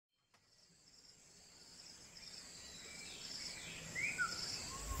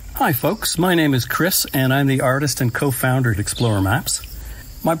Hi folks, my name is Chris and I'm the artist and co-founder at Explorer Maps.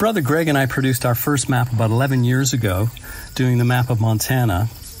 My brother Greg and I produced our first map about 11 years ago, doing the map of Montana,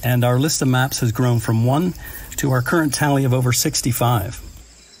 and our list of maps has grown from 1 to our current tally of over 65.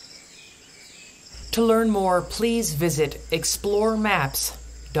 To learn more, please visit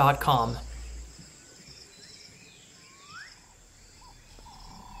exploremaps.com.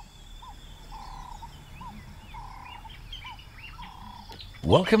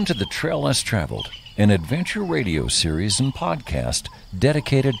 Welcome to The Trail Less Traveled, an adventure radio series and podcast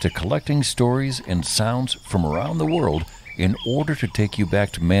dedicated to collecting stories and sounds from around the world in order to take you back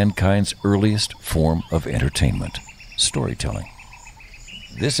to mankind's earliest form of entertainment, storytelling.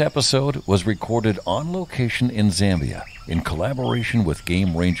 This episode was recorded on location in Zambia in collaboration with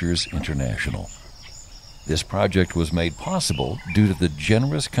Game Rangers International. This project was made possible due to the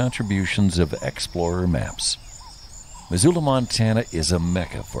generous contributions of Explorer Maps. Missoula, Montana is a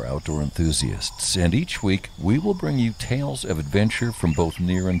mecca for outdoor enthusiasts, and each week we will bring you tales of adventure from both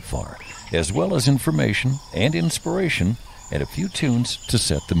near and far, as well as information and inspiration and a few tunes to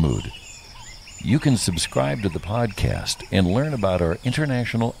set the mood. You can subscribe to the podcast and learn about our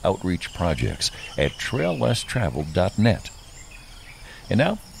international outreach projects at traillesstraveled.net. And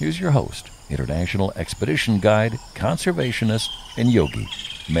now, here's your host, international expedition guide, conservationist, and yogi,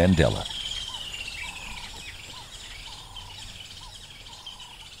 Mandela.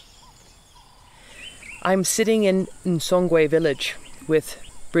 I'm sitting in NSongwe village with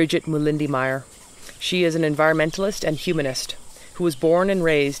Bridget Mulindi Meyer. She is an environmentalist and humanist who was born and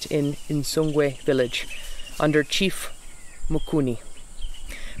raised in NSongwe village under Chief Mukuni.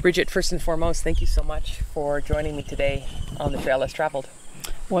 Bridget, first and foremost, thank you so much for joining me today on The Trail Less Traveled.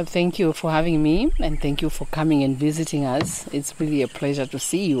 Well, thank you for having me, and thank you for coming and visiting us. It's really a pleasure to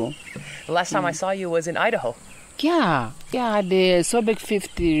see you. The last time I saw you was in Idaho. Yeah, the Sobek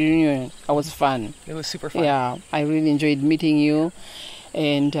 50 reunion. It was fun. It was super fun. Yeah, I really enjoyed meeting you,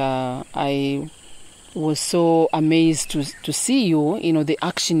 and I was so amazed to see you, the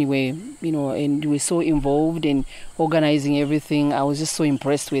action you were, and you were so involved in organizing everything. I was just so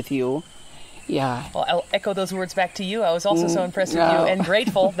impressed with you. Yeah. Well, I'll echo those words back to you. I was also so impressed with you and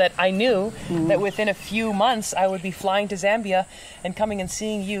grateful that I knew that within a few months I would be flying to Zambia and coming and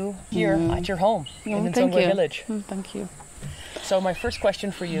seeing you here at your home in NSongwe village. Thank you. So my first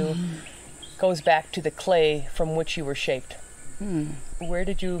question for you goes back to the clay from which you were shaped. Where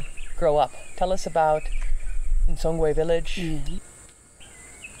did you grow up? Tell us about NSongwe village.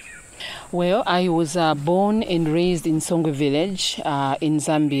 Well, I was born and raised in Songwe village in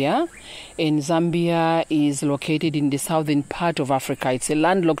Zambia. And Zambia is located in the southern part of Africa. It's a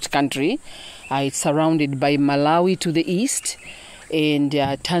landlocked country. It's surrounded by Malawi to the east, and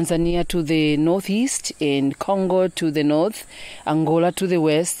Tanzania to the northeast, and Congo to the north, Angola to the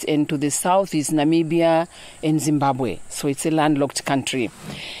west, and to the south is Namibia and Zimbabwe. So it's a landlocked country.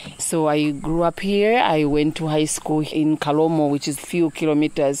 So I grew up here. I went to high school in Kalomo, which is a few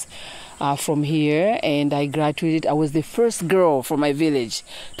kilometers from here, and I graduated. I was the first girl from my village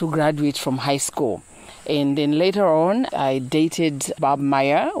to graduate from high school. And then later on, I dated Bob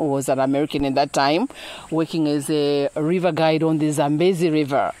Meyer, who was an American at that time, working as a river guide on the Zambezi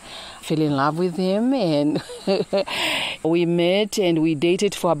River. Fell in love with him, and we met and we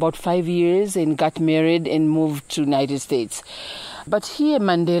dated for about 5 years and got married and moved to the United States. But here in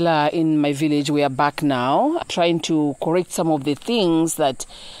Mandela, in my village, we are back now, trying to correct some of the things that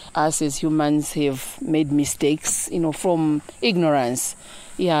us as humans have made mistakes, from ignorance.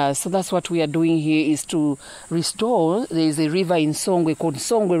 Yeah, so that's what we are doing here, is to restore. There is a river in Songwe called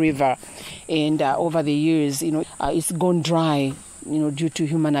Songwe River, and over the years, it's gone dry, due to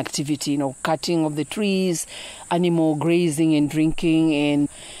human activity, cutting of the trees, animal grazing and drinking, and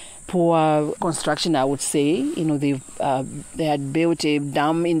poor construction, I would say. They had built a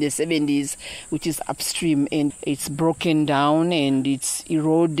dam in the 70s, which is upstream, and it's broken down and it's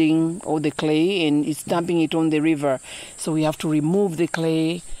eroding all the clay and it's dumping it on the river. So we have to remove the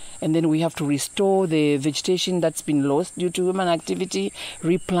clay, and then we have to restore the vegetation that's been lost due to human activity,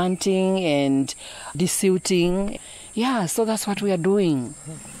 replanting and desilting. Yeah, so that's what we are doing.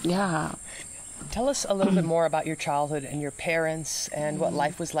 Yeah. Tell us a little bit more about your childhood and your parents and what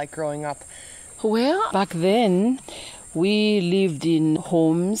life was like growing up. Well, back then, we lived in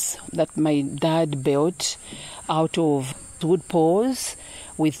homes that my dad built out of wood poles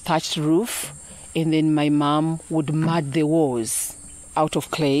with thatched roof, and then my mom would mud the walls out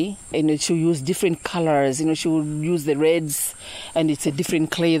of clay, and she would use different colors. She would use the reds, and it's a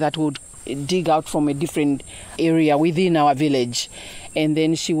different clay that would dig out from a different area within our village. And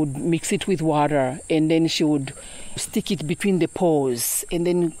then she would mix it with water, and then she would stick it between the paws, and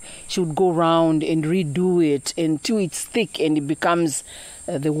then she would go around and redo it until it's thick and it becomes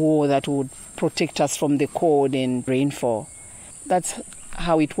the wall that would protect us from the cold and rainfall. That's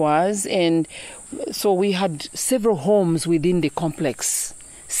how it was. And so we had several homes within the complex,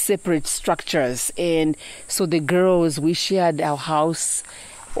 separate structures. And so the girls, we shared our house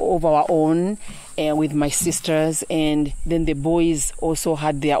of our own with my sisters, and then the boys also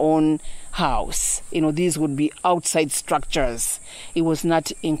had their own house. These would be outside structures. It was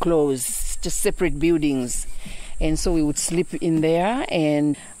not enclosed, just separate buildings. And so we would sleep in there,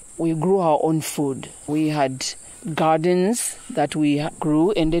 and we grew our own food. We had gardens that we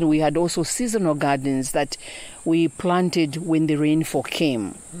grew, and then we had also seasonal gardens that we planted when the rainfall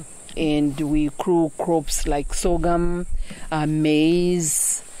came. And we grew crops like sorghum,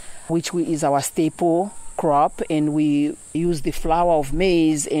 maize, which is our staple crop, and we use the flour of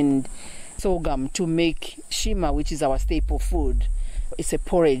maize and sorghum to make shima, which is our staple food. It's a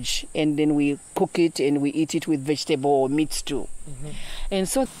porridge, and then we cook it and we eat it with vegetable or meat stew. And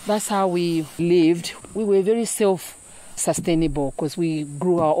so that's how we lived. We were very self-sustainable because we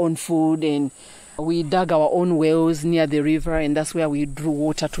grew our own food, and we dug our own wells near the river, and that's where we drew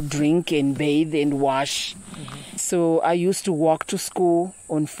water to drink and bathe and wash. So I used to walk to school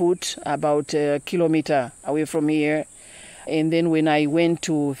on foot about a kilometer away from here. And then when I went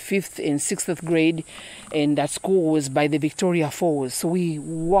to 5th and 6th grade, and that school was by the Victoria Falls, so we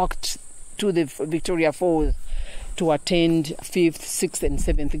walked to the Victoria Falls to attend 5th, 6th, and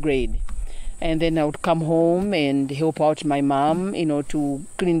 7th grade. And then I would come home and help out my mom, to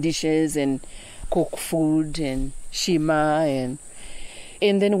clean dishes and cook food and shima,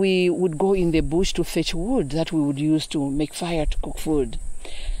 and then we would go in the bush to fetch wood that we would use to make fire to cook food.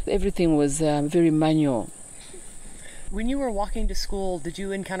 Everything was very manual. When you were walking to school, did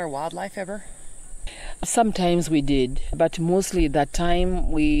you encounter wildlife ever? Sometimes we did, but mostly that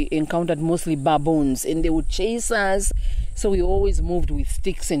time we encountered mostly baboons, and they would chase us. So we always moved with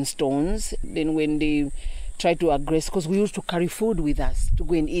sticks and stones. Then when they tried to aggress, because we used to carry food with us to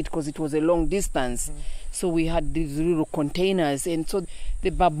go and eat because it was a long distance. So we had these little containers, and so the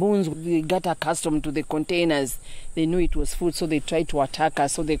baboons, we got accustomed to the containers. They knew it was food, so they tried to attack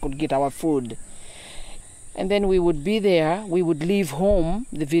us so they could get our food. And then we would be there. We would leave home,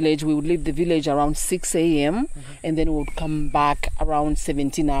 the village. We would leave the village around 6 a.m. And then we would come back around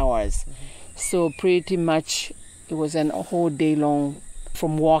 17 hours. So pretty much it was a whole day long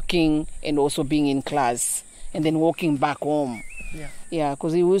from walking and also being in class and then walking back home. Yeah,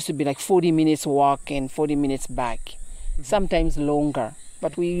 because it used to be like 40 minutes walk and 40 minutes back. Sometimes longer.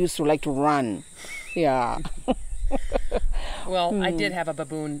 But we used to like to run. Yeah. Well, I did have a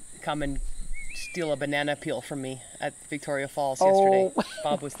baboon come and steal a banana peel from me at Victoria Falls yesterday.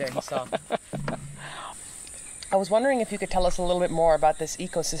 Bob was there, he saw. I was wondering if you could tell us a little bit more about this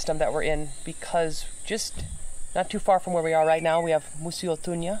ecosystem that we're in, because just not too far from where we are right now, we have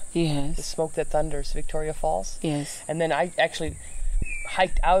Musyotunya, the smoke that thunders, Victoria Falls. Yes. And then I actually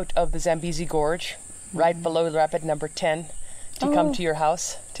hiked out of the Zambezi Gorge, right below rapid number 10, to come to your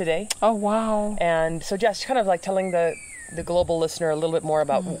house today. Oh, wow. And so just kind of like telling the global listener a little bit more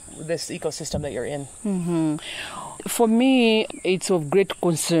about this ecosystem that you're in. For me, it's of great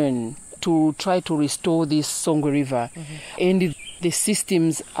concern to try to restore this Songwe River and the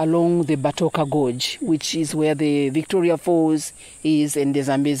systems along the Batoka Gorge, which is where the Victoria Falls is, and the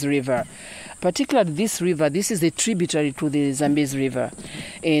Zambezi River. Particularly this river, this is a tributary to the Zambezi River.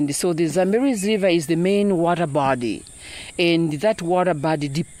 And so the Zambezi River is the main water body. And that water body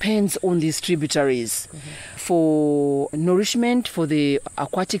depends on these tributaries for nourishment, for the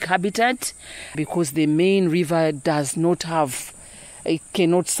aquatic habitat, because the main river does not have, it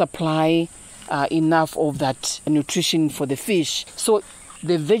cannot supply enough of that nutrition for the fish. So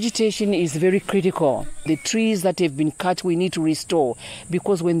the vegetation is very critical. The trees that have been cut, we need to restore,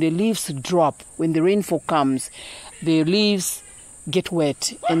 because when the leaves drop, when the rainfall comes, the leaves get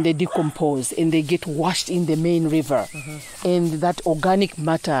wet and they decompose and they get washed in the main river. And that organic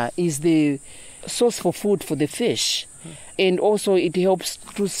matter is the source for food for the fish. And also it helps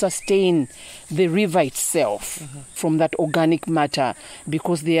to sustain the river itself from that organic matter,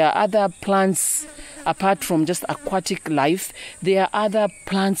 because there are other plants, apart from just aquatic life, there are other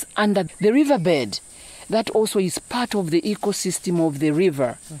plants under the riverbed that also is part of the ecosystem of the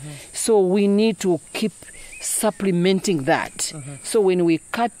river. So we need to keep supplementing that. So when we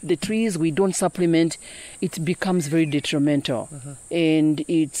cut the trees, we don't supplement, it becomes very detrimental. And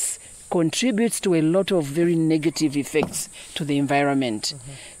it's contributes to a lot of very negative effects to the environment.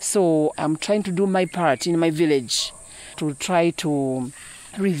 So I'm trying to do my part in my village to try to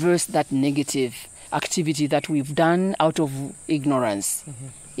reverse that negative activity that we've done out of ignorance.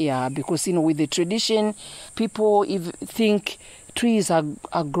 Yeah, because, with the tradition, people think trees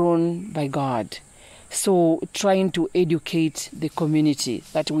are grown by God. So trying to educate the community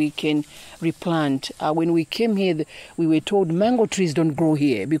that we can replant. When we came here, we were told mango trees don't grow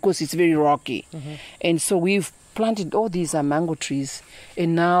here because it's very rocky. And so we've planted all these mango trees.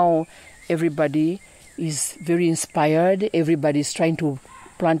 And now everybody is very inspired. Everybody's trying to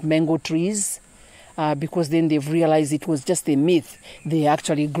plant mango trees because then they've realized it was just a myth. They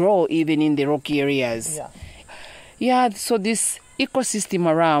actually grow even in the rocky areas. Yeah, so this ecosystem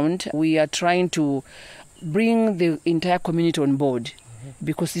around, we are trying to bring the entire community on board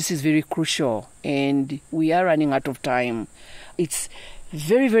because this is very crucial and we are running out of time. It's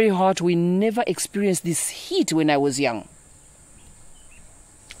very, very hot. We never experienced this heat when I was young.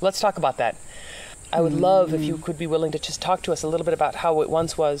 Let's talk about that. I would love if you could be willing to just talk to us a little bit about how it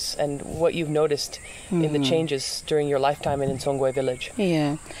once was and what you've noticed in the changes during your lifetime in NSongwe village.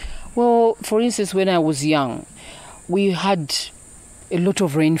 Yeah. Well, for instance, when I was young, we had a lot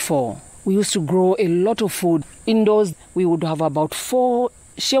of rainfall. We used to grow a lot of food. Indoors, we would have about 4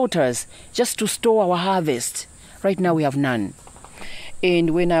 shelters just to store our harvest. Right now, we have none. And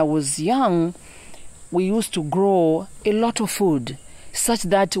when I was young, we used to grow a lot of food, such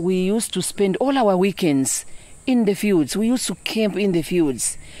that we used to spend all our weekends in the fields. We used to camp in the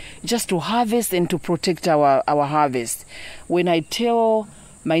fields just to harvest and to protect our harvest. When I tell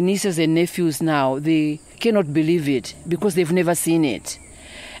my nieces and nephews now, they cannot believe it because they've never seen it.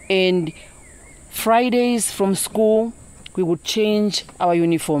 And Fridays from school, we would change our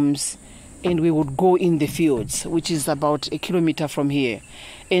uniforms and we would go in the fields, which is about 1 kilometer from here.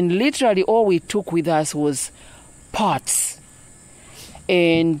 And literally all we took with us was pots.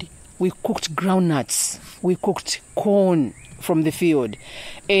 And we cooked groundnuts. We cooked corn from the field.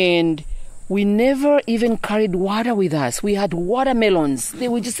 And we never even carried water with us. We had watermelons. They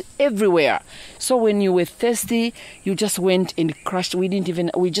were just everywhere. So when you were thirsty, you just went and crushed. We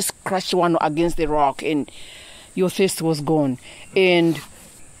just crushed one against the rock and your thirst was gone. And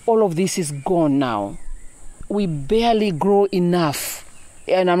all of this is gone now. We barely grow enough.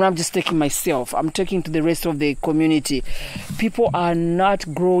 And I'm not just taking myself. I'm talking to the rest of the community. People are not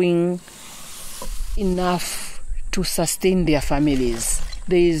growing enough to sustain their families.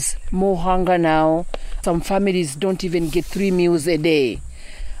 There is more hunger now. Some families don't even get 3 meals a day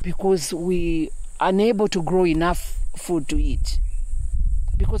because we are unable to grow enough food to eat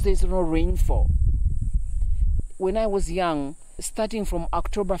because there's no rainfall. When I was young, starting from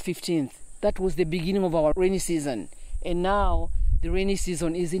October 15th, that was the beginning of our rainy season. And now the rainy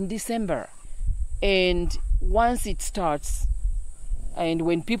season is in December. And once it starts, and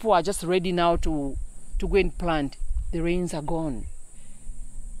when people are just ready now to go and plant, the rains are gone.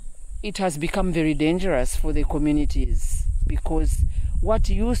 It has become very dangerous for the communities because what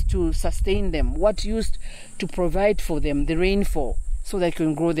used to sustain them, what used to provide for them, the rainfall, so they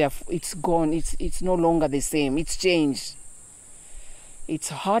can grow it's gone. It's no longer the same. It's changed. It's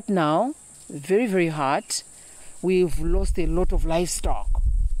hot now, very, very hot. We've lost a lot of livestock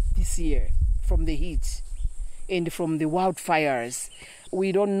this year from the heat and from the wildfires.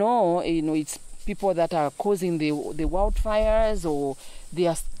 We don't know, it's people that are causing the wildfires or they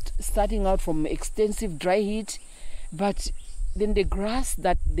are starting out from extensive dry heat, but then the grass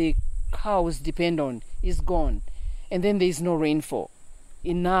that the cows depend on is gone, and then there is no rainfall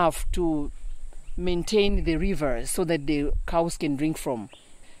enough to maintain the river so that the cows can drink from.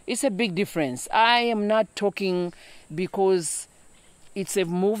 It's a big difference. I am not talking because it's a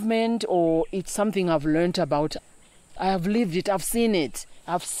movement or it's something I've learned about. I have lived it. I've seen it.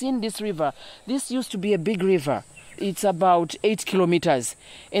 I've seen this river. This used to be a big river. It's about 8 kilometers.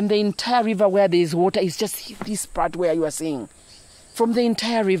 And the entire river where there is water is just this part where you are seeing. From the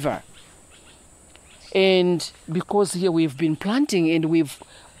entire river. And because here we've been planting and we've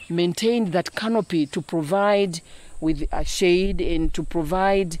maintained that canopy to provide with a shade and to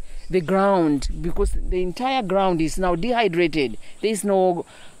provide the ground, because the entire ground is now dehydrated. There is no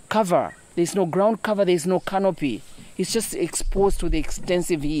cover. There is no ground cover. There is no canopy. It's just exposed to the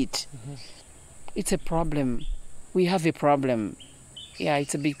extensive heat. Mm-hmm. It's a problem. We have a problem. Yeah,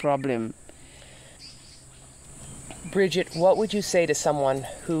 it's a big problem. Bridget, what would you say to someone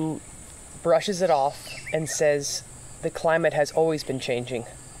who brushes it off and says the climate has always been changing?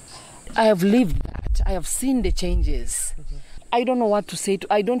 I have lived that. I have seen the changes. Mm-hmm. I don't know what to say.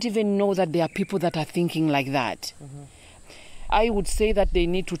 I don't even know that there are people that are thinking like that. Mm-hmm. I would say that they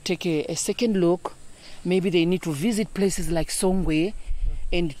need to take a second look. Maybe they need to visit places like Songwe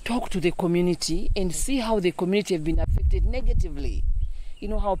and talk to the community and see how the community have been affected negatively. You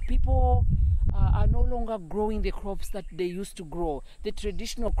know, how people are no longer growing the crops that they used to grow, the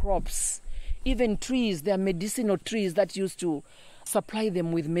traditional crops. Even trees, there are medicinal trees that used to supply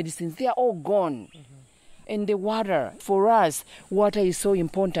them with medicines. They are all gone. And the water, for us, water is so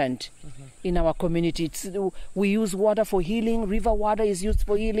important in our community. We use water for healing. River water is used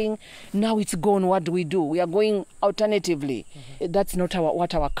for healing. Now it's gone. What do? We are going alternatively. That's not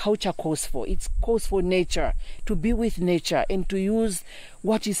what our culture calls for. It calls for nature, to be with nature and to use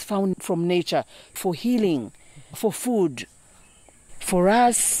what is found from nature for healing, for food. For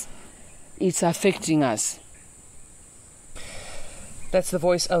us, it's affecting us. That's the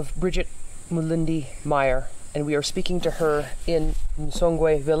voice of Bridget Mulindi Meyer, and we are speaking to her in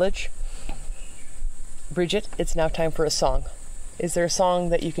NSongwe village. Bridget, it's now time for a song. Is there a song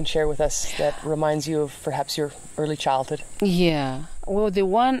that you can share with us that reminds you of perhaps your early childhood? Yeah. Well, the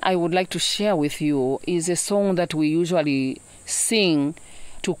one I would like to share with you is a song that we usually sing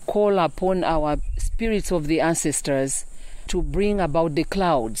to call upon our spirits of the ancestors to bring about the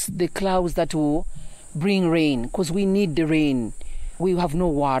clouds that will bring rain, because we need the rain. We have no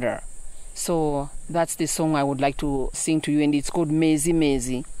water. So that's the song I would like to sing to you, and it's called Mezi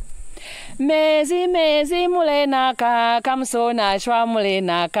Mezi. Mezi mezi mulenaka kamsona shwa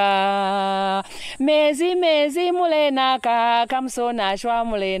mulenaka. Mezi mezi mulenaka kamsona shwa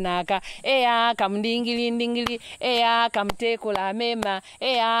mulenaka. Eya kamdingili ndingili, eya kamtekula mema,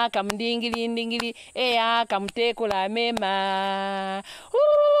 eya kamdingili ndingili, eya kamtekula mema.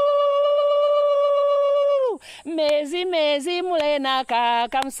 Mezi mezi mulenaka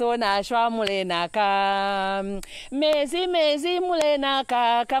kamsona shwa mulenaka. Mezi mezi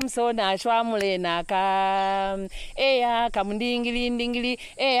mulenaka kamsona shwa mulenaka. Eya kamdingili ndingili,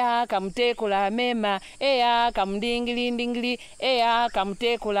 eya kamtekula mema, eya kamdingili ndingili, eya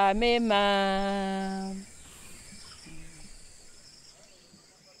kamtekula mema.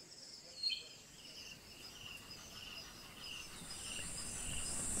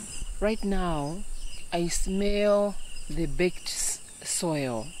 Right now, I smell the baked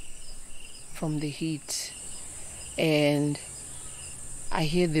soil from the heat, and I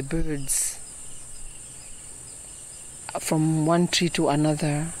hear the birds from one tree to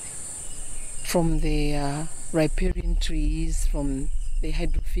another, from the riparian trees, from the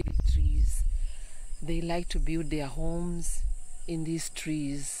hydrophilic trees. They like to build their homes in these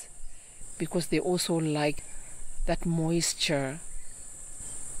trees because they also like that moisture.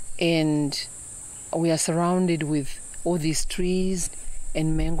 And we are surrounded with all these trees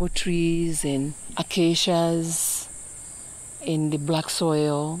and mango trees and acacias in the black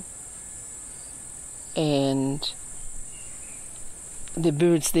soil, and the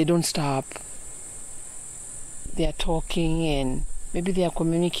birds, they don't stop. They are talking, and maybe they are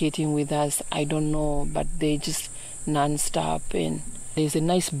communicating with us, I don't know, but they just non-stop. And there's a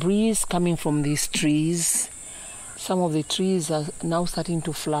nice breeze coming from these trees. Some of the trees are now starting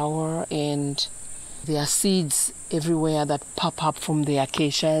to flower, and there are seeds everywhere that pop up from the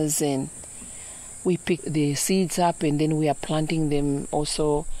acacias, and we pick the seeds up and then we are planting them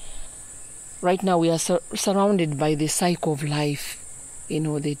also. Right now we are surrounded by the cycle of life. You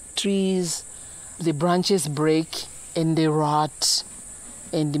know, the trees, the branches break and they rot,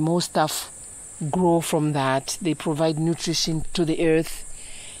 and the more stuff grow from that. They provide nutrition to the earth,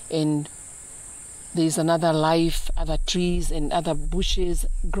 and there's another life, other trees and other bushes,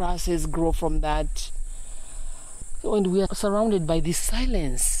 grasses grow from that. And we are surrounded by this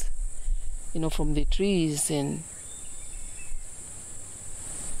silence, you know, from the trees and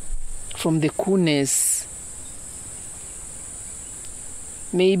from the coolness.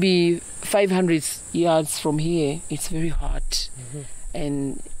 Maybe 500 yards from here, it's very hot.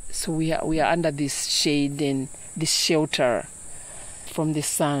 And so we are under this shade and this shelter from the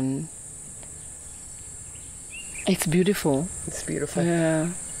sun. It's beautiful. It's beautiful. Yeah.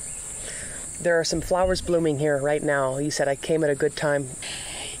 There are some flowers blooming here right now. You said I came at a good time.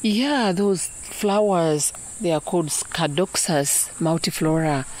 Yeah, those flowers, they are called Scadoxus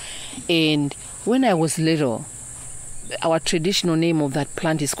multiflora. And when I was little, our traditional name of that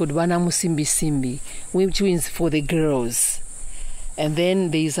plant is called Banamu Simbi Simbi, which means for the girls. And then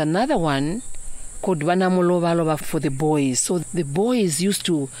there is another one called Banamu Loba Loba for the boys. So the boys used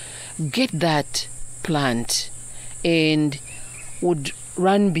to get that plant and would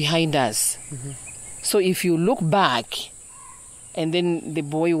run behind us. So if you look back, And then the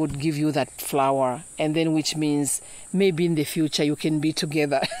boy would give you that flower, and then which means maybe in the future you can be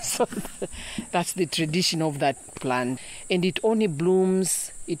together. So that's the tradition of that plant. And it only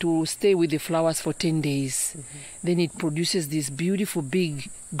blooms, it will stay with the flowers for 10 days. Then it produces these beautiful big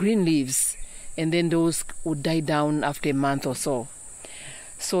green leaves, and then those would die down after a month or so.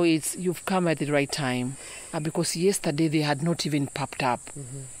 So you've come at the right time, because yesterday they had not even popped up.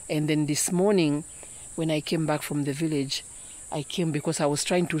 And then this morning, when I came back from the village, I came because I was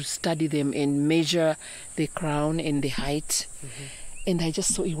trying to study them and measure the crown and the height. And I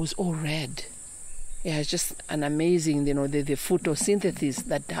just saw it was all red. Yeah, it's just an amazing, the photosynthesis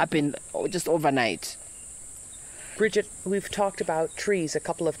that happened just overnight. Bridget, we've talked about trees a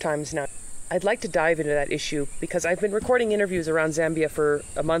couple of times now. I'd like to dive into that issue because I've been recording interviews around Zambia for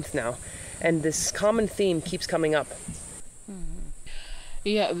a month now, and this common theme keeps coming up.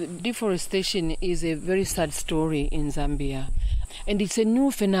 Yeah, deforestation is a very sad story in Zambia. And it's a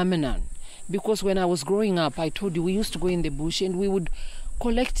new phenomenon because when I was growing up, I told you we used to go in the bush and we would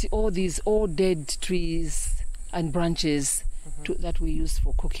collect all these old dead trees and branches that we use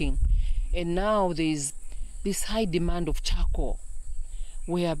for cooking. And now there's this high demand of charcoal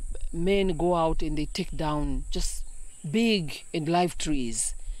where men go out and they take down just big and live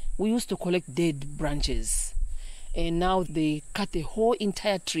trees. We used to collect dead branches. And now they cut the whole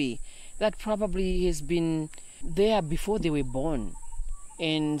entire tree that probably has been there before they were born.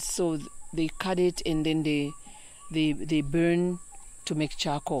 And so they cut it and then they burn to make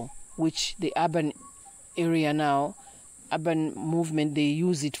charcoal, which the urban area now, urban movement, they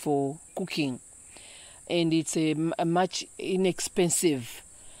use it for cooking. And it's a much inexpensive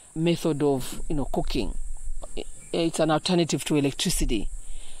method of cooking. It's an alternative to electricity,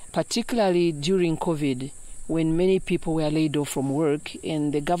 particularly during COVID, when many people were laid off from work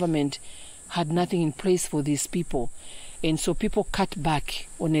and the government had nothing in place for these people. And so people cut back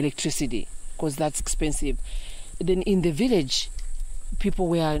on electricity because that's expensive. Then in the village, people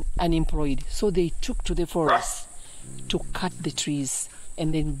were unemployed. So they took to the forest to cut the trees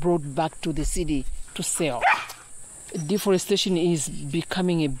and then brought back to the city to sell. Deforestation is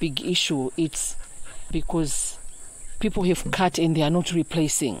becoming a big issue. It's because people have cut and they are not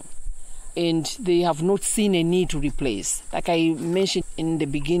replacing. And they have not seen a need to replace. Like I mentioned in the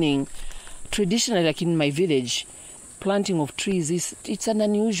beginning, traditionally, like in my village, planting of trees it's an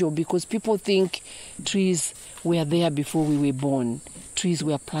unusual because people think trees were there before we were born. Trees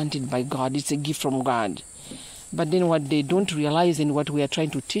were planted by God. It's a gift from God. But then what they don't realize and what we are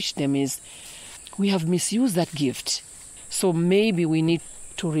trying to teach them is we have misused that gift. So maybe we need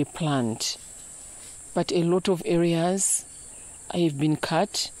to replant. But a lot of areas have been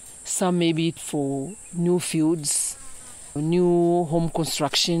cut. Some maybe for new fields, new home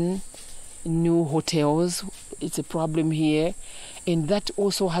construction, new hotels. It's a problem here. And that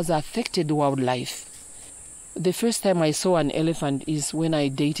also has affected wildlife. The first time I saw an elephant is when I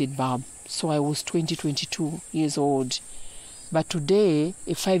dated Bob. So I was 22 years old. But today,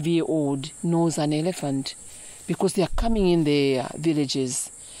 a 5-year-old knows an elephant because they are coming in the villages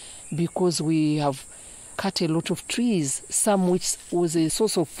because we have cut a lot of trees, some which was a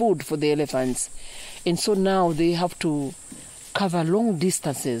source of food for the elephants. And so now they have to cover long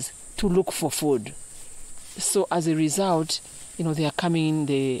distances to look for food. So as a result, they are coming in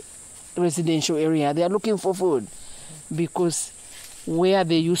the residential area. They are looking for food because where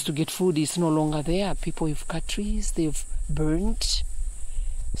they used to get food is no longer there. People have cut trees, they've burnt.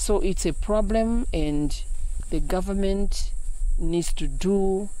 So it's a problem, and the government needs to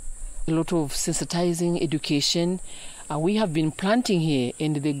do a lot of sensitizing education. We have been planting here,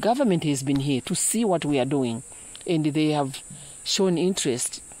 and the government has been here to see what we are doing, and they have shown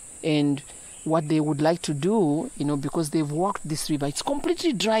interest and what they would like to do, because they've walked this river. It's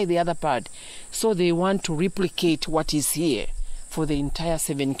completely dry, the other part. So they want to replicate what is here for the entire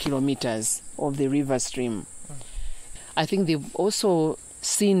 7 kilometers of the river stream. I think they've also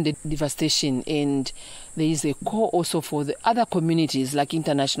seen the devastation, and there is a call also for the other communities, like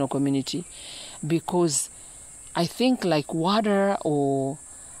international community, because I think like water or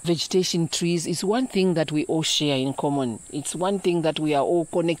vegetation, trees is one thing that we all share in common. It's one thing that we are all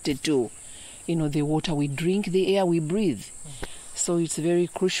connected to. The water we drink, the air we breathe. So it's very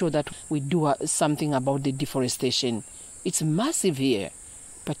crucial that we do something about the deforestation. It's massive here,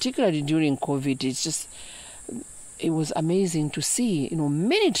 particularly during COVID. It was amazing to see,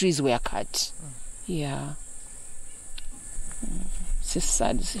 many trees were cut. Yeah. It's a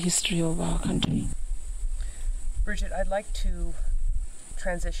sad history of our country. Bridget, I'd like to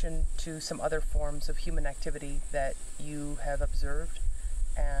transition to some other forms of human activity that you have observed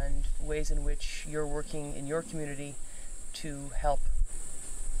and ways in which you're working in your community to help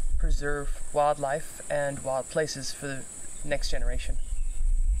preserve wildlife and wild places for the next generation?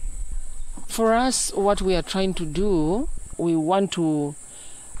 For us, what we are trying to do, we want to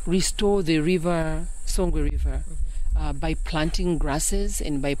restore the river, Songwe River, by planting grasses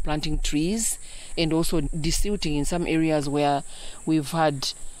and by planting trees, and also desilting in some areas where we've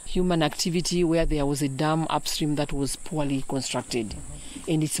had human activity, where there was a dam upstream that was poorly constructed,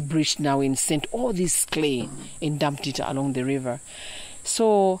 and it's breached now and sent all this clay and dumped it along the river.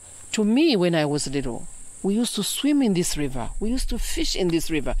 So to me, when I was little, we used to swim in this river. We used to fish in this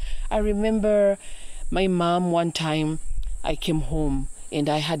river. I remember my mom, one time I came home and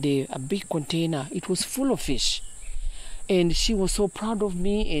I had a big container. It was full of fish. And she was so proud of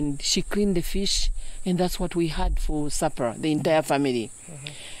me, and she cleaned the fish, and that's what we had for supper, the entire family.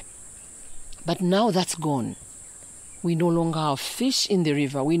 But now that's gone. We no longer have fish in the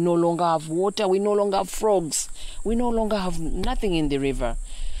river. We no longer have water. We no longer have frogs. We no longer have nothing in the river.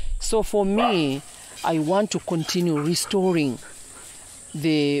 So for me, I want to continue restoring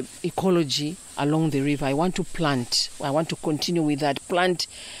the ecology along the river. I want to plant. I want to continue with that. Plant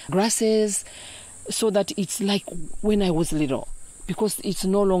grasses so that it's like when I was little, because it's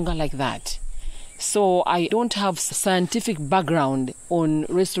no longer like that. So I don't have scientific background on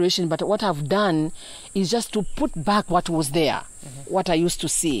restoration, but what I've done is just to put back what was there, what I used to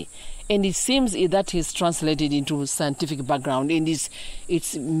see. And it seems that is translated into scientific background, and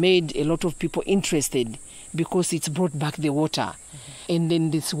it's made a lot of people interested because it's brought back the water. And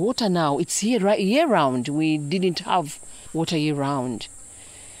then this water now, it's here year-round. We didn't have water year-round.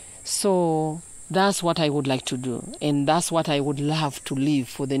 So that's what I would like to do, and that's what I would love to leave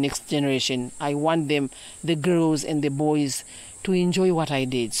for the next generation. I want them, the girls and the boys, to enjoy what I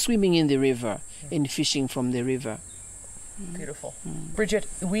did, swimming in the river and fishing from the river. Beautiful. Bridget,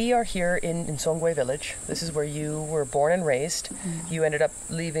 we are here in NSongwe village. This is where you were born and raised. You ended up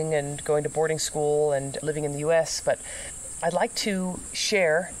leaving and going to boarding school and living in the US, but I'd like to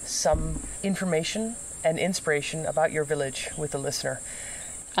share some information and inspiration about your village with the listener.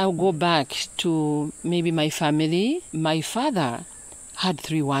 I'll go back to maybe my family. My father had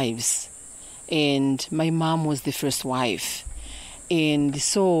 3 wives, and my mom was the first wife. And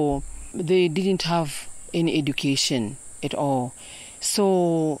so they didn't have any education at all.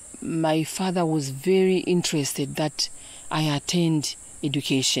 So my father was very interested that I attend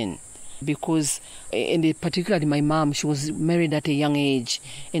education, because, and particularly my mom, she was married at a young age,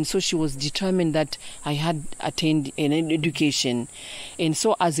 and so she was determined that I had attained an education. And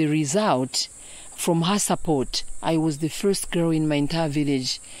so as a result, from her support, I was the first girl in my entire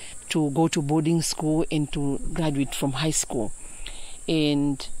village to go to boarding school and to graduate from high school.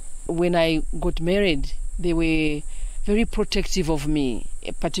 And when I got married, they were very protective of me,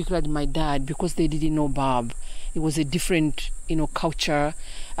 particularly my dad, because they didn't know Bob. It was a different, culture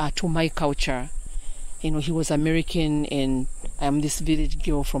to my culture. He was American, and I'm this village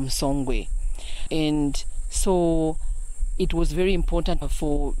girl from Songwe. And so it was very important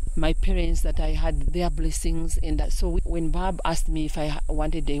for my parents that I had their blessings. And so when Bob asked me if I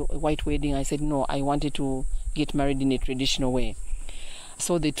wanted a white wedding, I said no, I wanted to get married in a traditional way.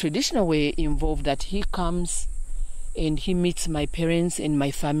 So the traditional way involved that he comes and he meets my parents and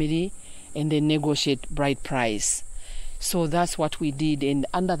my family, and they negotiate bride price. So that's what we did. And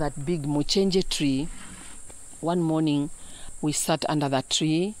under that big mochenje tree, one morning we sat under that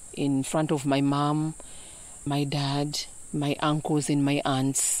tree in front of my mom, my dad, my uncles and my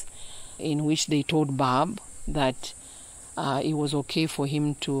aunts, in which they told Bob that it was okay for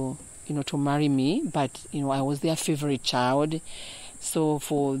him to marry me, but I was their favorite child. So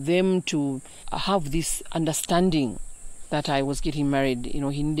for them to have this understanding that I was getting married,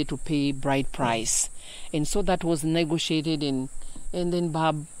 he needed to pay bride price. And so that was negotiated, and then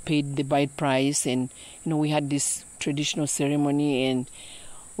Bob paid the bride price, and we had this traditional ceremony, and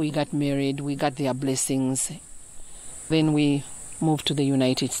we got married, we got their blessings. Then we moved to the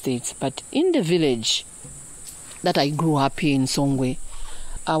United States. But in the village that I grew up here in Songwe,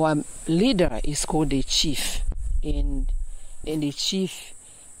 our leader is called a chief, and the chief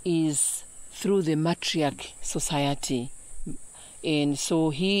is through the matriarch society. And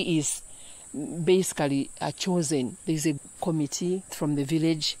so he is basically chosen. There's a committee from the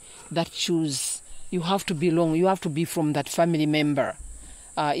village that choose. You have to belong. You have to be from that family member.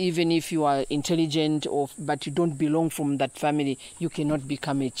 Even if you are intelligent, but you don't belong from that family, you cannot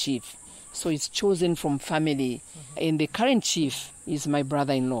become a chief. So it's chosen from family. And the current chief is my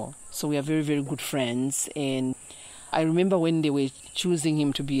brother-in-law. So we are very, very good friends. And I remember when they were choosing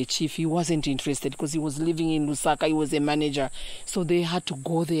him to be a chief, he wasn't interested because he was living in Lusaka. He was a manager. So they had to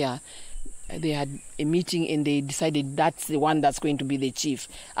go there They had a meeting and they decided that's the one that's going to be the chief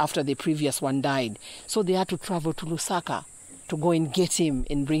after the previous one died. So they had to travel to Lusaka to go and get him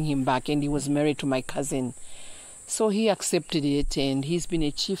and bring him back. And he was married to my cousin. So he accepted it, and he's been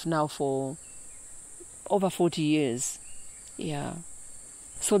a chief now for over 40 years. Yeah.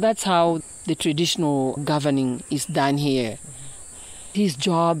 So that's how the traditional governing is done here. His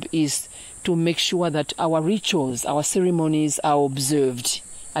job is to make sure that our rituals, our ceremonies are observed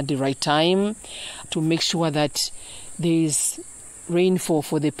at the right time, to make sure that there is rainfall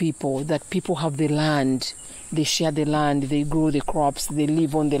for the people, that people have the land, they share the land, they grow the crops, they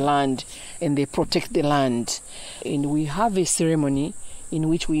live on the land, and they protect the land. And we have a ceremony in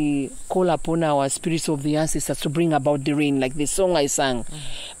which we call upon our spirits of the ancestors to bring about the rain, like the song I sang.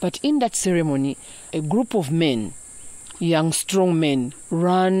 But in that ceremony, a group of men, young, strong men,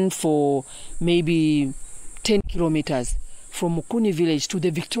 run for maybe 10 kilometers from Mukuni village to the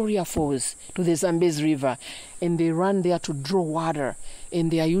Victoria Falls, to the Zambezi River, and they run there to draw water. And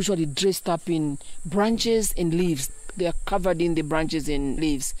they are usually dressed up in branches and leaves. They are covered in the branches and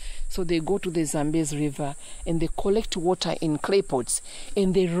leaves. So they go to the Zambezi River and they collect water in clay pots,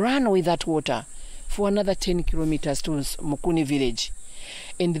 and they run with that water for another 10 kilometers to Mukuni village.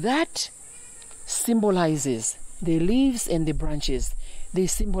 And that symbolizes the leaves and the branches. They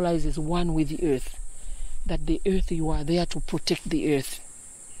symbolizes one with the earth. That the earth, you are there to protect the earth.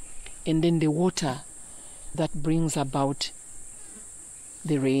 And then the water that brings about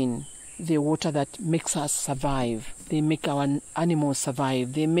the rain, the water that makes us survive. They make our animals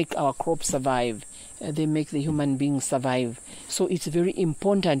survive. They make our crops survive. They make the human beings survive. So it's very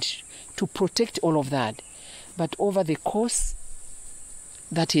important to protect all of that. But over the course,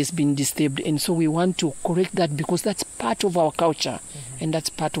 that has been disturbed, and so we want to correct that because that's part of our culture, and that's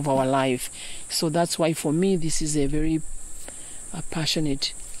part of our life. So that's why for me this is a very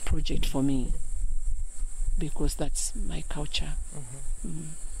passionate project for me, because that's my culture.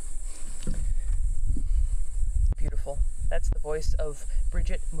 Beautiful. That's the voice of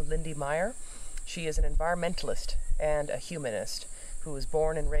Bridget Mulindi Meyer. She is an environmentalist and a humanist who was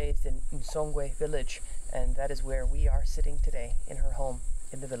born and raised in NSongwe village, and that is where we are sitting today, in her home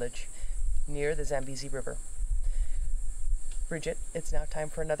in the village near the Zambezi River. Bridget, it's now time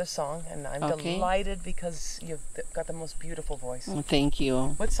for another song, and I'm delighted because you've got the most beautiful voice. Thank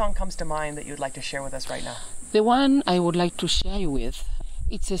you. What song comes to mind that you'd like to share with us right now? The one I would like to share you with,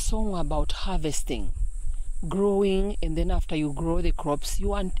 it's a song about harvesting, growing, and then after you grow the crops,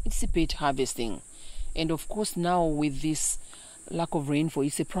 you anticipate harvesting. And of course now with this lack of rainfall,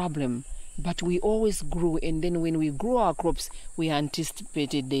 it's a problem. But we always grow, and then when we grow our crops, we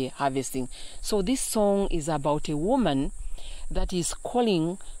anticipated the harvesting. So this song is about a woman that is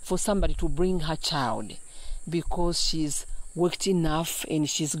calling for somebody to bring her child because she's worked enough and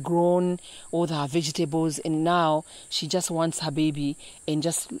she's grown all her vegetables, and now she just wants her baby and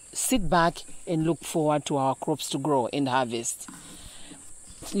just sit back and look forward to our crops to grow and harvest.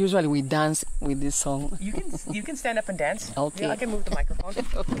 Usually we dance with this song. You can stand up and dance. Okay. Yeah, I can move the microphone.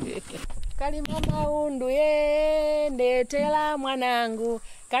 Okay. Kalimama undu ye ndetela mwanangu,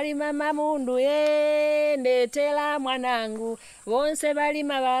 kalimama mundu ye ndetela mwanangu, bonse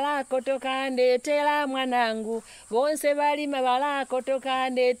balima balako toka ndetela mwanangu, bonse balima balako toka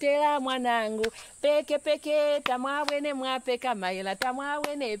ndetela mwanangu, peke peke tamwawene mwapeka maila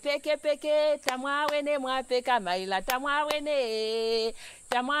tamwawene, peke peke tamwawene mwapeka maila tamwawene,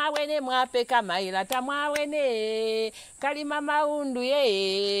 tamwawene mwapeka maila tamwawene, kalimama undu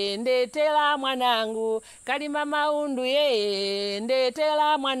ye ndetela mwanangu, kalimama undu ye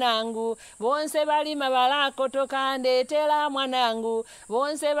ndetela mwanangu, bonse balima balako toka ndetela mwanangu,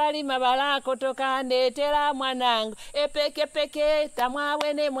 bonse balima balako toka ndetela mwanangu, epeke peke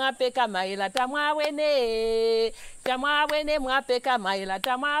tamwawene mwapeka maila tamwawene, tamwawene mwapeka maila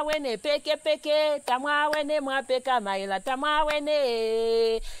tamwawene, peke peke tamwawene mwapeka maila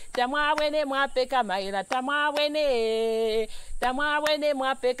tamwawene, tamwawene mwapeka maila tamwawene, tamwawene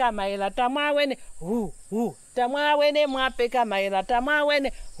mwapeka maila tamwawene, tamwawene mwapeka maila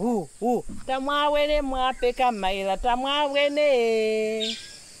tamwawene, tamwawene mwapeka maila tamwawene.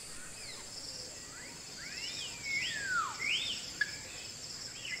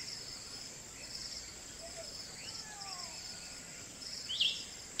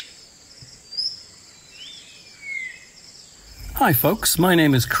 Hi folks, my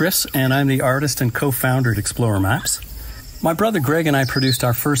name is Chris and I'm the artist and co-founder at Explorer Maps. My brother Greg and I produced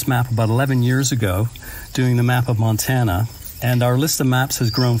our first map about 11 years ago, doing the map of Montana, and our list of maps has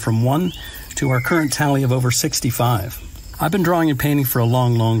grown from 1 to our current tally of over 65. I've been drawing and painting for a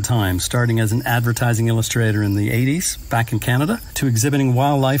long, long time, starting as an advertising illustrator in the 80s back in Canada, to exhibiting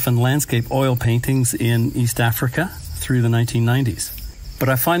wildlife and landscape oil paintings in East Africa through the 1990s. But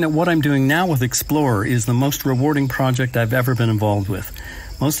I find that what I'm doing now with Explorer is the most rewarding project I've ever been involved with,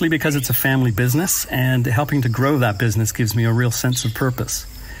 mostly because it's a family business, and helping to grow that business gives me a real sense of purpose.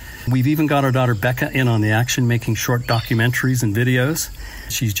 We've even got our daughter Becca in on the action, making short documentaries and videos.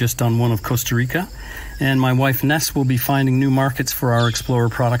 She's just done one of Costa Rica. And my wife Ness will be finding new markets for our Explorer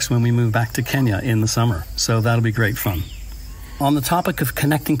products when we move back to Kenya in the summer. So that'll be great fun. On the topic of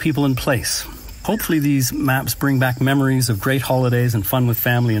connecting people in place, hopefully these maps bring back memories of great holidays and fun with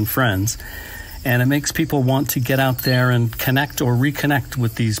family and friends. And it makes people want to get out there and connect or reconnect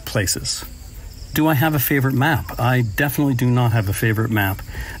with these places. Do I have a favorite map? I definitely do not have a favorite map.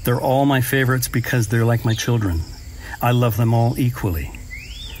 They're all my favorites because they're like my children. I love them all equally.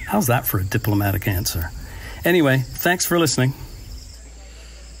 How's that for a diplomatic answer? Anyway, thanks for listening.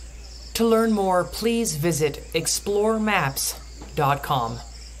 To learn more, please visit exploremaps.com.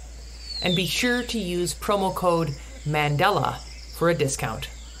 And be sure to use promo code Mandela for a discount.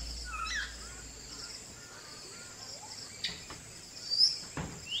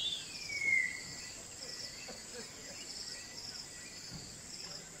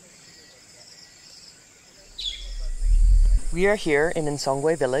 We are here in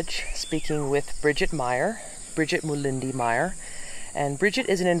NSongwe village speaking with Bridget Mulindi Meyer. And Bridget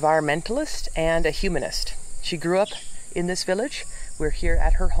is an environmentalist and a humanist. She grew up in this village. We're here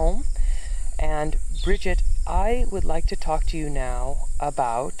at her home. And Bridget, I would like to talk to you now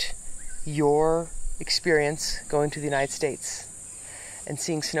about your experience going to the United States and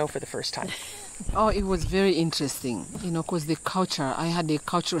seeing snow for the first time. Oh, it was very interesting, because the culture, I had a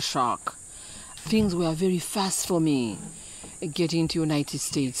cultural shock. Things were very fast for me getting to United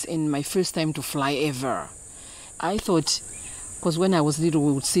States, and my first time to fly ever. I thought, because when I was little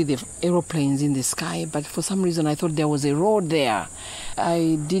we would see the aeroplanes in the sky, but for some reason I thought there was a road there.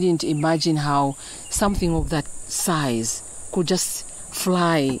 I didn't imagine how something of that size could just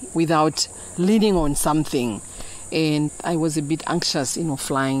fly without leaning on something. And I was a bit anxious,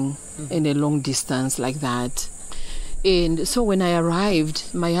 flying in a long distance like that. And so when I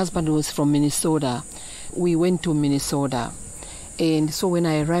arrived, my husband was from Minnesota. We went to Minnesota. And so when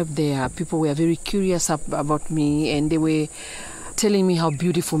I arrived there, people were very curious about me, and they were telling me how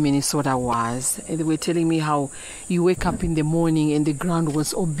beautiful Minnesota was. And they were telling me how you wake up in the morning and the ground was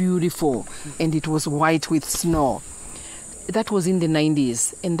so beautiful and it was white with snow. That was in the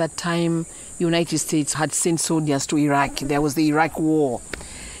 90s. And that time, United States had sent soldiers to Iraq. There was the Iraq War.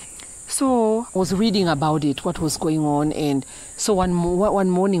 So I was reading about it, what was going on. And so one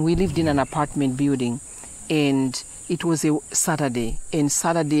morning we lived in an apartment building, and it was a Saturday, and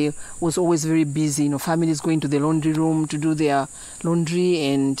Saturday was always very busy. Families going to the laundry room to do their laundry,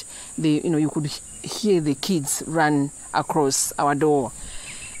 and you could hear the kids run across our door.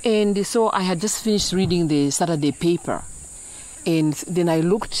 And so I had just finished reading the Saturday paper, and then I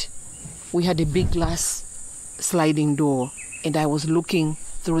looked. We had a big glass sliding door, and I was looking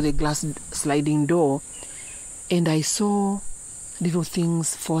through the glass sliding door, and I saw little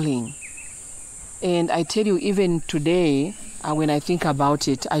things falling. And I tell you, even today, when I think about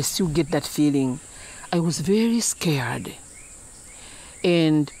it, I still get that feeling. I was very scared.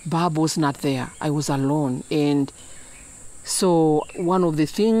 And Bob was not there. I was alone. And so one of the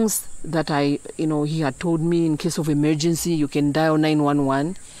things that he had told me, in case of emergency, you can dial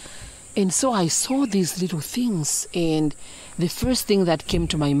 911. And so I saw these little things. And the first thing that came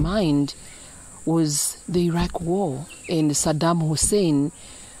to my mind was the Iraq War, and Saddam Hussein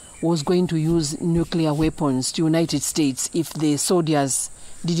was going to use nuclear weapons to United States if the soldiers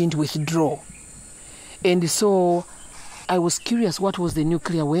didn't withdraw. And so I was curious, what was the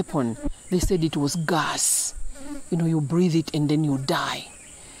nuclear weapon? They said it was gas. You breathe it and then you die.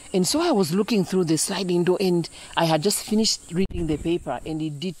 And so I was looking through the sliding door, and I had just finished reading the paper, and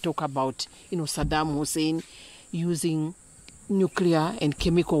it did talk about, Saddam Hussein using nuclear and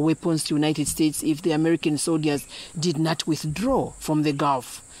chemical weapons to United States if the American soldiers did not withdraw from the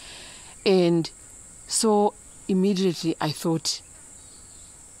Gulf. And so immediately I thought,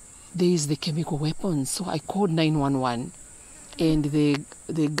 there is the chemical weapons. So I called 911, and the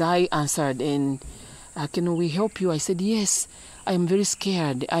guy answered, and can we help you? I said, yes, I am very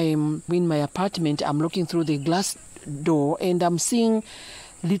scared. I am in my apartment. I'm looking through the glass door, and I'm seeing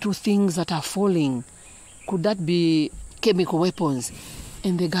little things that are falling. Could that be chemical weapons?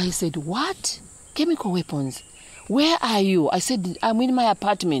 And the guy said, what? Chemical weapons? Where are you? I said, I'm in my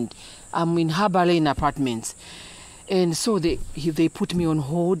apartment. I'm in Harbor Lane Apartments. And so they put me on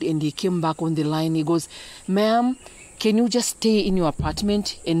hold, and he came back on the line. He goes, ma'am, can you just stay in your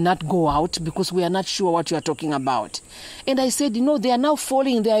apartment and not go out because we are not sure what you are talking about? And I said, they are now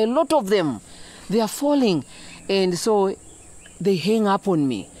falling. There are a lot of them. They are falling. And so they hang up on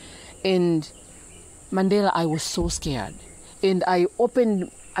me. And Mandela, I was so scared. And I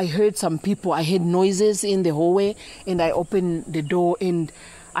heard some people, I heard noises in the hallway, and I opened the door and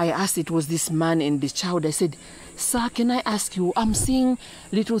I asked, it was this man and the child, I said, sir, can I ask you, I'm seeing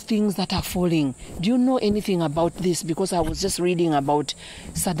little things that are falling. Do you know anything about this? Because I was just reading about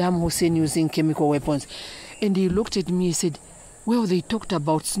Saddam Hussein using chemical weapons. And he looked at me and said, well, they talked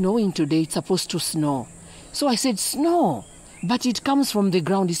about snowing today. It's supposed to snow. So I said, snow, but it comes from the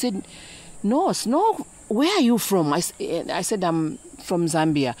ground. He said, no, snow, where are you from? I said, I'm from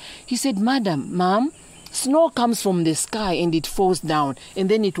Zambia. He said, ma'am, snow comes from the sky and it falls down and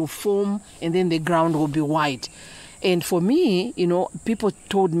then it will form and then the ground will be white. And for me, people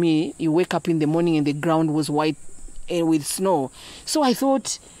told me you wake up in the morning and the ground was white and with snow. So I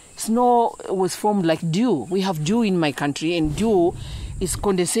thought snow was formed like dew. We have dew in my country, and dew is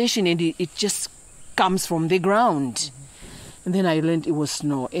condensation and it just comes from the ground. Mm-hmm. And then I learned it was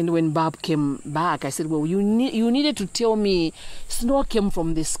snow. And when Bob came back, I said, well, you needed to tell me snow came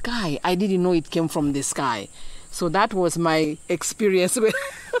from the sky. I didn't know it came from the sky. So that was my experience,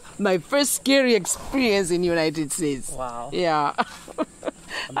 my first scary experience in the United States. Wow. Yeah.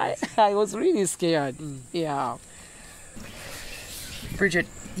 I was really scared. Yeah. Bridget,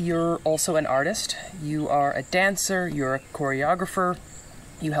 you're also an artist. You are a dancer. You're a choreographer.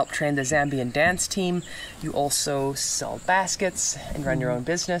 You help train the Zambian dance team. You also sell baskets and run your own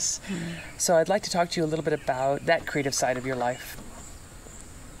business. So I'd like to talk to you a little bit about that creative side of your life.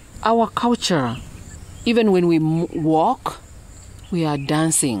 Our culture, even when we walk, we are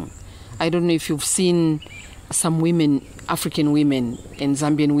dancing. I don't know if you've seen some women, African women and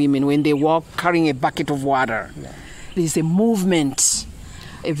Zambian women, when they walk carrying a bucket of water. Yeah. There's a movement,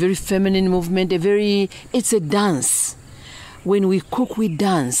 a very feminine movement, it's a dance. When we cook, we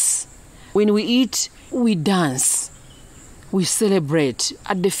dance. When we eat, we dance. We celebrate.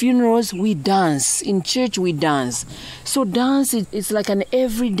 At the funerals, we dance. In church, we dance. So dance is like an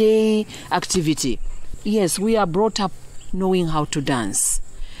everyday activity. Yes, we are brought up knowing how to dance.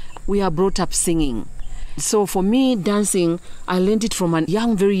 We are brought up singing. So for me, dancing, I learned it from a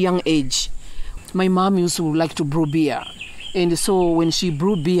very young age. My mom used to like to brew beer. And so when she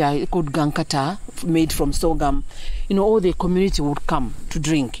brewed beer called gankata, made from sorghum, all the community would come to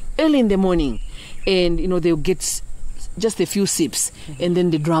drink early in the morning. And, they'll get just a few sips, and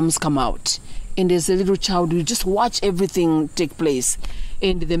then the drums come out. And there's a little child who just watch everything take place.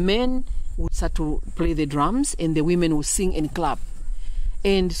 And the men would start to play the drums, and the women would sing and clap.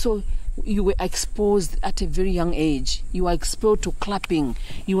 And so you were exposed at a very young age. You are exposed to clapping.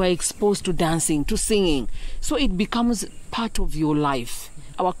 You are exposed to dancing, to singing. So it becomes part of your life.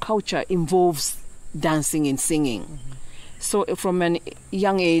 Our culture involves dancing and singing. So from a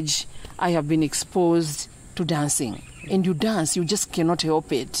young age, I have been exposed to dancing. And you dance, you just cannot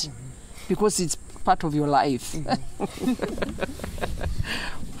help it because it's part of your life.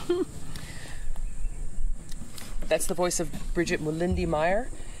 That's the voice of Bridget Mulindi Meyer.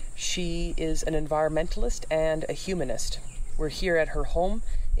 She is an environmentalist and a humanist. We're here at her home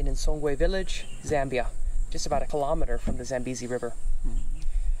in NSongwe village, Zambia, just about a kilometer from the Zambezi River.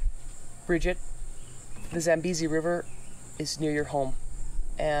 Bridget, the Zambezi River is near your home,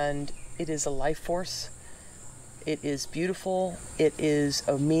 and it is a life force. It is beautiful. It is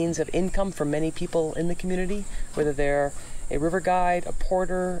a means of income for many people in the community, whether they're a river guide, a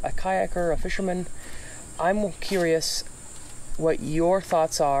porter, a kayaker, a fisherman. I'm curious what your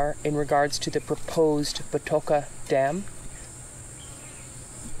thoughts are in regards to the proposed Botoka Dam.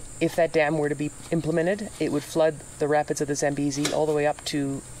 If that dam were to be implemented, it would flood the rapids of the Zambezi all the way up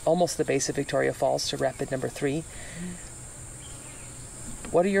to almost the base of Victoria Falls, to rapid number 3.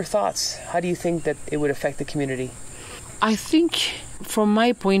 What are your thoughts? How do you think that it would affect the community? I think, from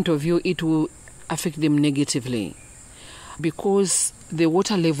my point of view, it will affect them negatively because the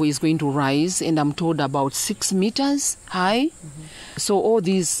water level is going to rise, and I'm told about 6 meters high. So all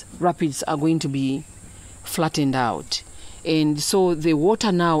these rapids are going to be flattened out. And so the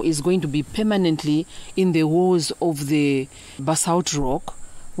water now is going to be permanently in the walls of the basalt rock,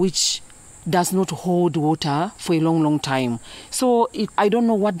 which does not hold water for a long, long time. So I don't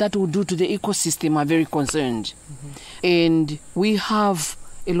know what that will do to the ecosystem. I'm very concerned. And we have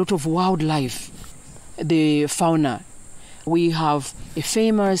a lot of wildlife, the fauna. We have a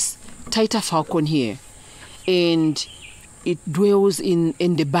famous Taita falcon here, and it dwells in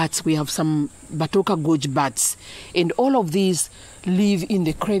the bats. We have some Batoka gorge bats, and all of these live in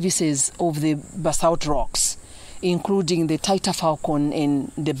the crevices of the basalt rocks. including the Taita falcon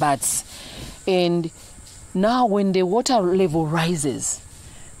and the bats. And now when the water level rises,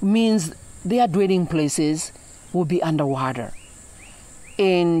 means their dwelling places will be underwater.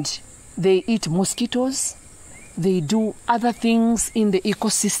 And they eat mosquitoes, they do other things in the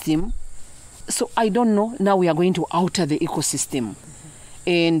ecosystem. So I don't know, now we are going to alter the ecosystem.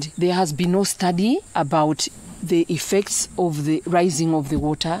 And there has been no study about the effects of the rising of the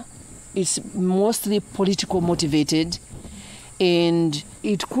water. It's mostly political motivated, and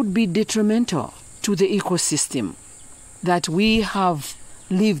it could be detrimental to the ecosystem that we have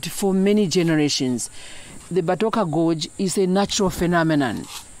lived for many generations. The Batoka Gorge is a natural phenomenon,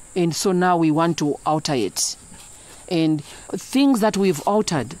 and so now we want to alter it. And things that we've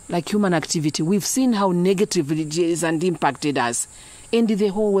altered, like human activity, we've seen how negatively it has impacted us and the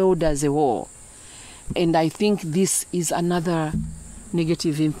whole world as a whole. And I think this is another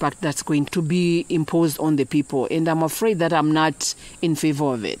negative impact that's going to be imposed on the people. And I'm afraid that I'm not in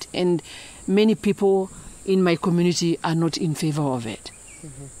favor of it. And many people in my community are not in favor of it.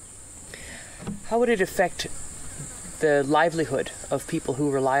 Mm-hmm. How would it affect the livelihood of people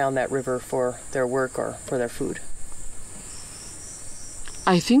who rely on that river for their work or for their food?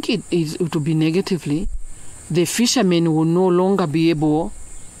 I think it will be negatively. The fishermen will no longer be able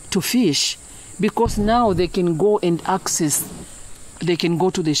to fish because now they can go and access, they can go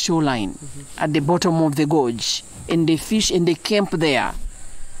to the shoreline at the bottom of the gorge and they fish and they camp there.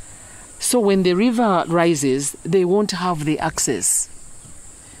 So when the river rises, they won't have the access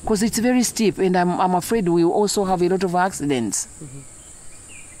because it's very steep, and I'm afraid we will also have a lot of accidents. Mm-hmm.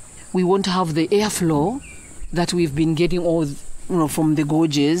 We won't have the airflow that we've been getting all from the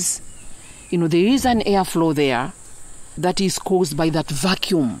gorges. There is an airflow there that is caused by that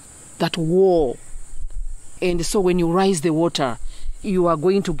vacuum, that wall. And so when you rise the water, you are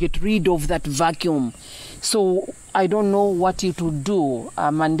going to get rid of that vacuum. So I don't know what it will do,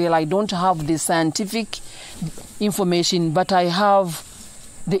 Mandela. I don't have the scientific information, but I have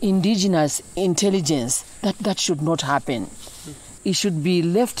the indigenous intelligence that should not happen. It should be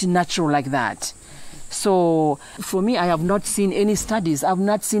left natural like that. So for me, I have not seen any studies. I've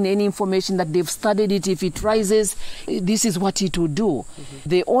not seen any information that they've studied it. If it rises, this is what it will do. Mm-hmm.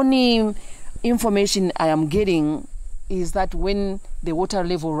 The only information I am getting is that when the water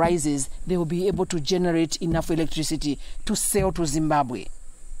level rises, they will be able to generate enough electricity to sell to Zimbabwe.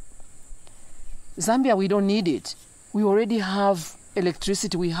 Zambia, we don't need it. We already have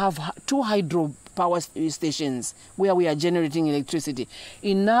electricity. We have 2 hydro power stations where we are generating electricity.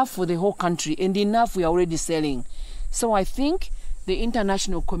 Enough for the whole country, and enough we are already selling. So I think the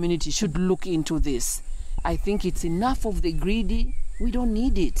international community should look into this. I think it's enough of the greedy. We don't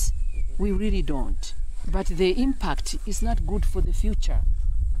need it. We really don't. But the impact is not good for the future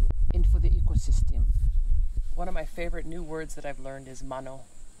and for the ecosystem. One of my favorite new words that I've learned is mano,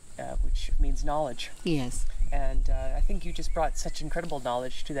 which means knowledge. Yes. And I think you just brought such incredible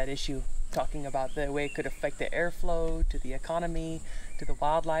knowledge to that issue, talking about the way it could affect the airflow, to the economy, to the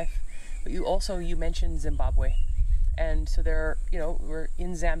wildlife. But you mentioned Zimbabwe. And so we're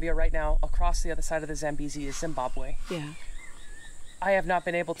in Zambia right now. Across the other side of the Zambezi is Zimbabwe. Yeah. I have not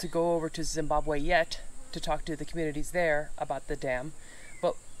been able to go over to Zimbabwe yet to talk to the communities there about the dam.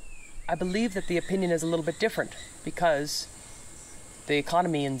 But I believe that the opinion is a little bit different because the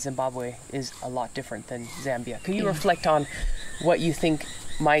economy in Zimbabwe is a lot different than Zambia. Can you reflect on what you think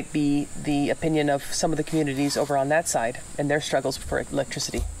might be the opinion of some of the communities over on that side and their struggles for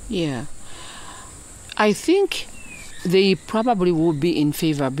electricity? Yeah. I think they probably will be in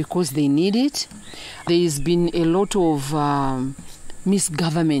favor because they need it. There's been a lot of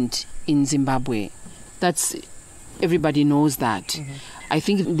misgovernment in Zimbabwe. Everybody knows that. Mm-hmm. I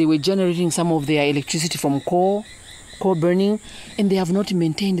think they were generating some of their electricity from coal burning, and they have not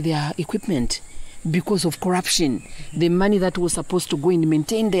maintained their equipment because of corruption. The money that was supposed to go in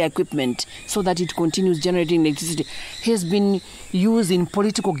maintain their equipment so that it continues generating electricity has been used in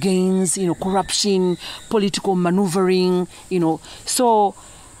political gains, corruption, political maneuvering, So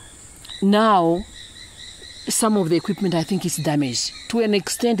now some of the equipment, I think, is damaged to an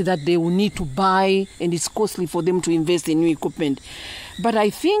extent that they will need to buy, and it's costly for them to invest in new equipment. But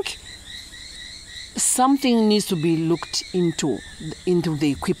I think something needs to be looked into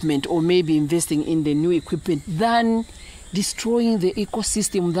the equipment, or maybe investing in the new equipment, than destroying the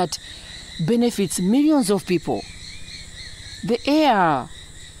ecosystem that benefits millions of people. The air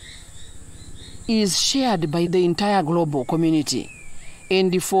is shared by the entire global community,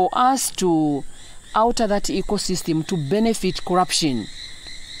 and for us to alter that ecosystem to benefit corruption,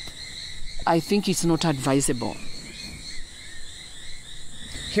 I think it's not advisable.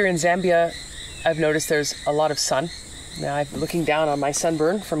 Here in Zambia, I've noticed there's a lot of sun. Now I'm looking down on my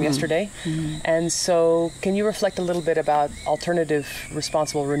sunburn from yesterday. And so can you reflect a little bit about alternative,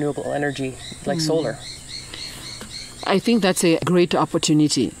 responsible, renewable energy like solar? I think that's a great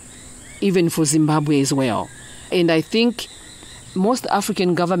opportunity, even for Zimbabwe as well. And I think most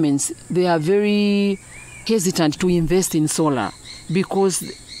African governments, they are very hesitant to invest in solar because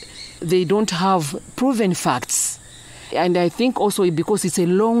they don't have proven facts. And I think also because it's a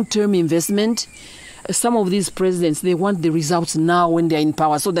long-term investment, some of these presidents, they want the results now when they're in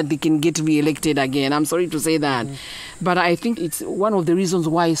power so that they can get re-elected again. I'm sorry to say that. But I think it's one of the reasons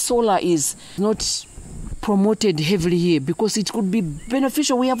why solar is not promoted heavily here, because it could be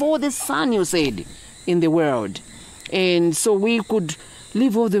beneficial. We have all the sun, you said, in the world. And so we could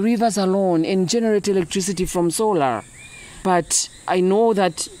leave all the rivers alone and generate electricity from solar. But I know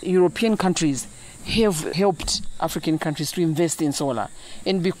that European countries have helped African countries to invest in solar.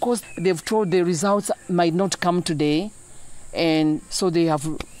 And because they've told the results might not come today, and so they have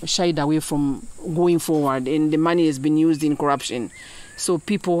shied away from going forward, and the money has been used in corruption. So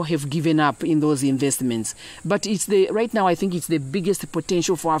people have given up in those investments. But right now I think it's the biggest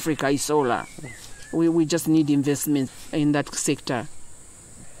potential for Africa is solar. We just need investment in that sector.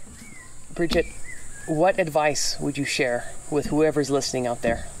 Bridget, what advice would you share with whoever's listening out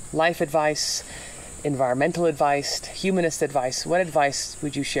there? Life advice, environmental advice, humanist advice. What advice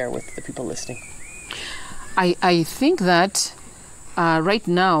would you share with the people listening? I think that right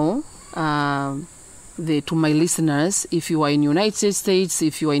now, to my listeners, if you are in the United States,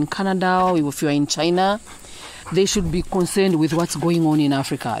 if you are in Canada, or if you are in China, they should be concerned with what's going on in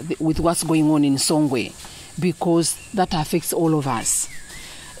Africa, with what's going on in Songwe, because that affects all of us.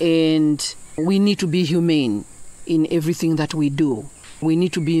 And we need to be humane in everything that we do. We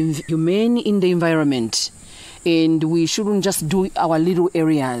need to be humane in the environment. And we shouldn't just do our little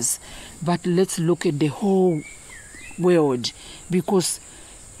areas, but let's look at the whole world, because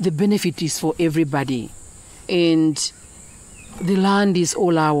the benefit is for everybody. And the land is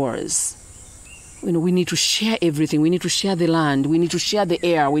all ours. You know, we need to share everything. We need to share the land. We need to share the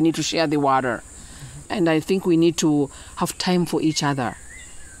air. We need to share the water. And I think we need to have time for each other.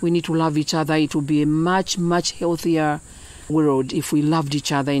 We need to love each other. It will be a much, much healthier world if we loved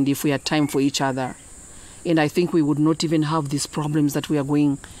each other and if we had time for each other. And I think we would not even have these problems that we are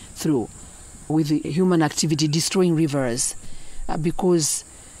going through with the human activity destroying rivers, because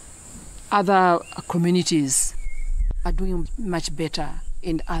other communities are doing much better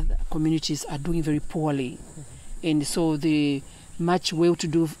and other communities are doing very poorly. And so the much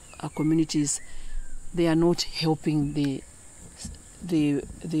well-to-do communities, they are not helping the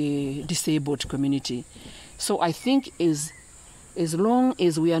disabled community. So I think as long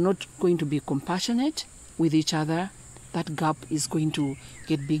as we are not going to be compassionate with each other, that gap is going to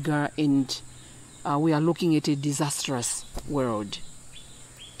get bigger, and we are looking at a disastrous world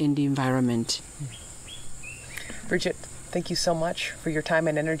in the environment. Bridget, thank you so much for your time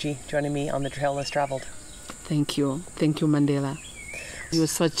and energy joining me on The Trail Less Traveled. Thank you. Thank you, Mandela. You were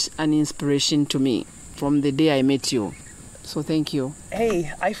such an inspiration to me from the day I met you. So thank you.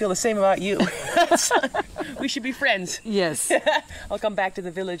 Hey, I feel the same about you. We should be friends. Yes. I'll come back to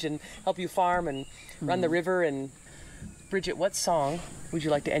the village and help you farm and run the river. And Bridget, what song would you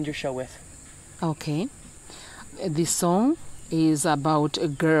like to end your show with? Okay. This song is about a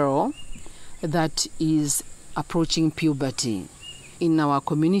girl that is approaching puberty. In our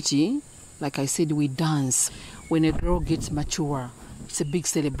community, like I said, we dance. When a girl gets mature, it's a big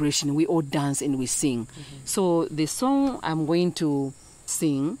celebration. We all dance and we sing. So the song I'm going to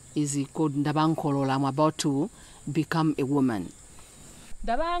sing is called Ndabankolola. I'm about to become a woman.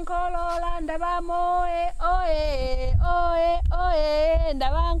 Ndabankolola ndabamoe oe oe oe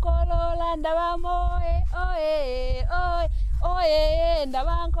ndabankolola ndabamoe oe oe oe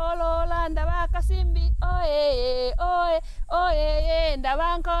ndabankolola ndabakasimbi oe oe oe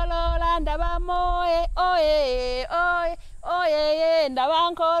ndabankolola ndabamoe oe oe oye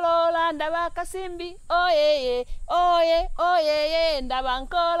ndabankolola ndabakasimbi oye oye oye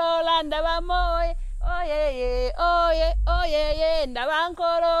ndabankolola ndabamoye oye oye oye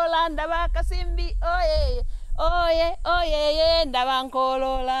ndabankolola ndabakasimbi oye oye oye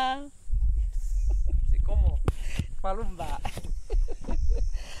ndabankolola. C'est como palumba.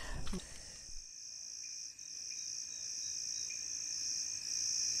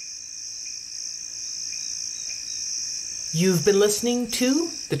 You've been listening to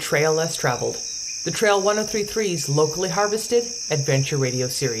The Trail Less Traveled, the Trail 103.3's locally harvested adventure radio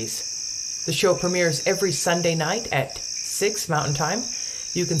series. The show premieres every Sunday night at 6 Mountain Time.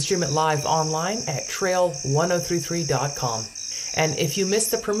 You can stream it live online at trail1033.com. And if you miss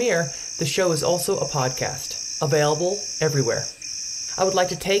the premiere, The show is also a podcast, available everywhere. I would like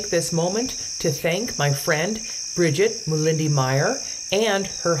to take this moment to thank my friend Bridget Mulindi Meyer and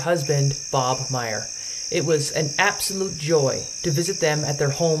her husband Bob Meyer. It was an absolute joy to visit them at their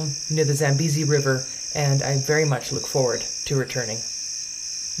home near the Zambezi River, and I very much look forward to returning.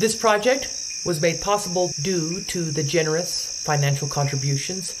 This project was made possible due to the generous financial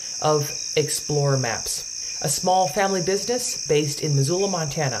contributions of Explore Maps, a small family business based in Missoula,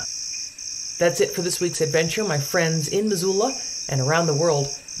 Montana. That's it for this week's adventure, my friends in Missoula and around the world.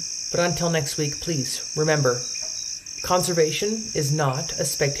 But until next week, please remember, conservation is not a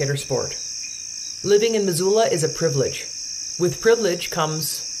spectator sport. Living in Missoula is a privilege. With privilege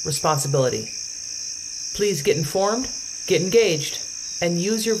comes responsibility. Please get informed, get engaged, and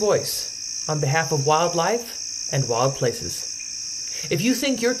use your voice on behalf of wildlife and wild places. If you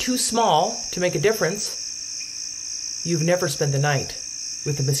think you're too small to make a difference, you've never spent the night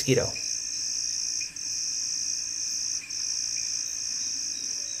with a mosquito.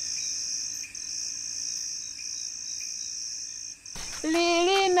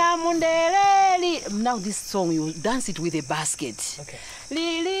 Now this song, you dance it with a basket. Okay.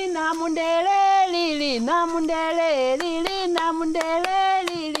 Lili namundele, lili namundele, lili namundele,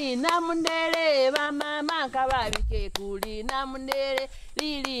 lili namundele, mama kababike kuli namundele,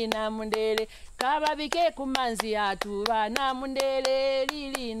 lili namundele, kababike kumanzi atuba namundele,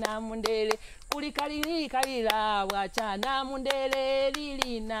 lili namundele, kuli kalili kalila wacha namundele,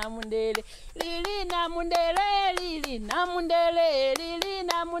 lili namundele, lili namundele, lili namundele, lili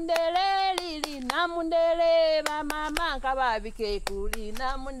namundele, lili namundele, mama kababike kuli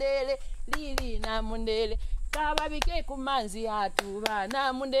namundele, lili namundele, kababike kumanzi atuba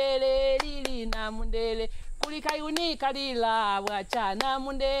namundele, lili namundele, kuli kayuni kalila wacha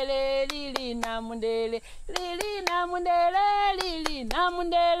namundele, lili namundele, lili namundele, lili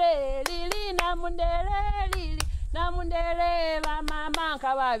namundele, lili namundele, lili namundele, mama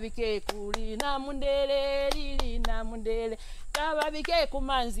kababike kuli namundele, lili namundele, kababike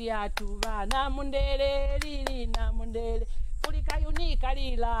kumanzi atuba namundele, lili namundele, kuli kayuni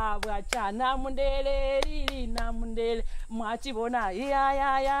kalila wacha namundele, lili namundele, mwachibona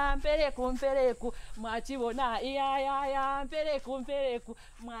iya mpeleku mwachibona iya mpeleku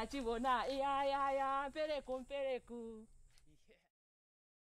mwachibona iya mpeleku